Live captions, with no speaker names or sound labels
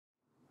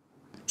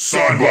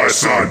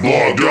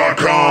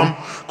SideBySideBlog.com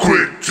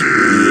quick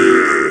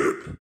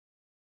tip.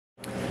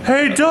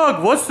 Hey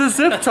Doug, what's the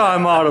zip tie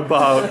mod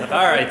about?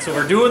 Alright, so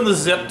we're doing the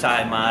zip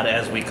tie mod,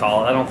 as we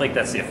call it. I don't think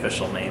that's the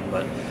official name,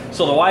 but...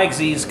 So the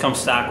YXZs come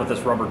stock with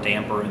this rubber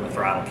damper in the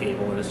throttle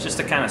cable, and it's just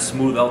to kind of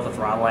smooth out the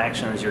throttle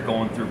action as you're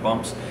going through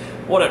bumps.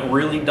 What it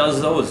really does,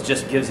 though, is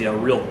just gives you a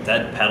real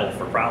dead pedal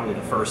for probably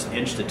the first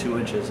inch to 2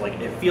 inches. Like,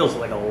 it feels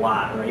like a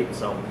lot, right?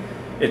 So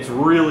it's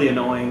really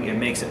annoying. It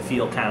makes it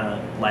feel kind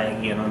of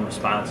laggy and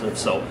unresponsive.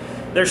 So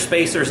there's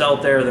spacers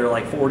out there. They're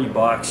like 40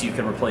 bucks. You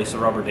can replace the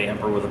rubber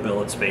damper with a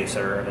billet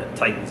spacer, and it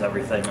tightens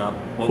everything up.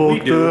 What we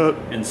do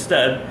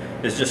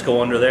instead is just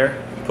go under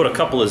there, put a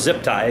couple of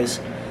zip ties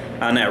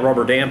on that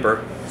rubber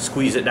damper,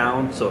 squeeze it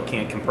down so it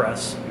can't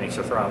compress, makes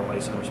your throttle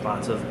nice and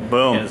responsive.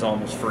 Boom. And it's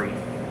almost free.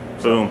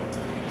 Boom.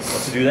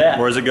 Let's do that.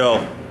 Where's it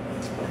go?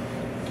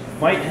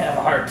 Might have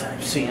a hard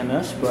time seeing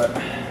this,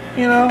 but...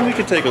 You know, we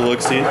could take a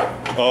look-see.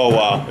 Oh,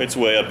 wow. It's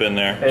way up in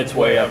there. It's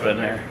way up in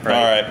there. Right?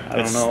 All right. I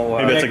don't know.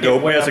 Maybe that's a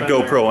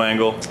GoPro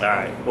angle. All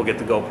right. We'll get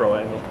the GoPro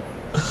angle.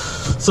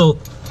 So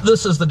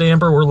this is the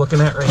damper we're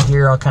looking at right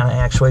here. I'll kind of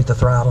actuate the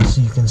throttle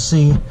so you can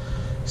see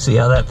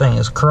how that thing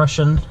is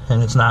crushing,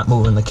 and it's not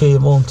moving the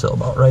cable until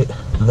about right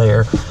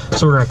there.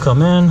 So we're going to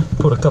come in,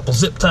 put a couple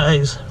zip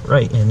ties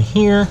right in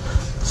here,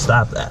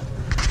 stop that.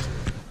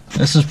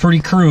 This is pretty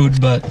crude,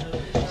 but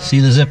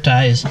see the zip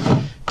ties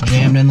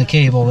jammed in the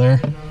cable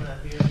there.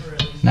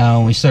 Now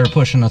when we start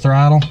pushing the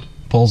throttle,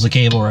 pulls the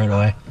cable right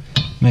away.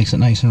 Makes it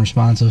nice and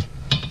responsive.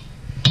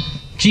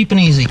 Cheap and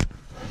easy.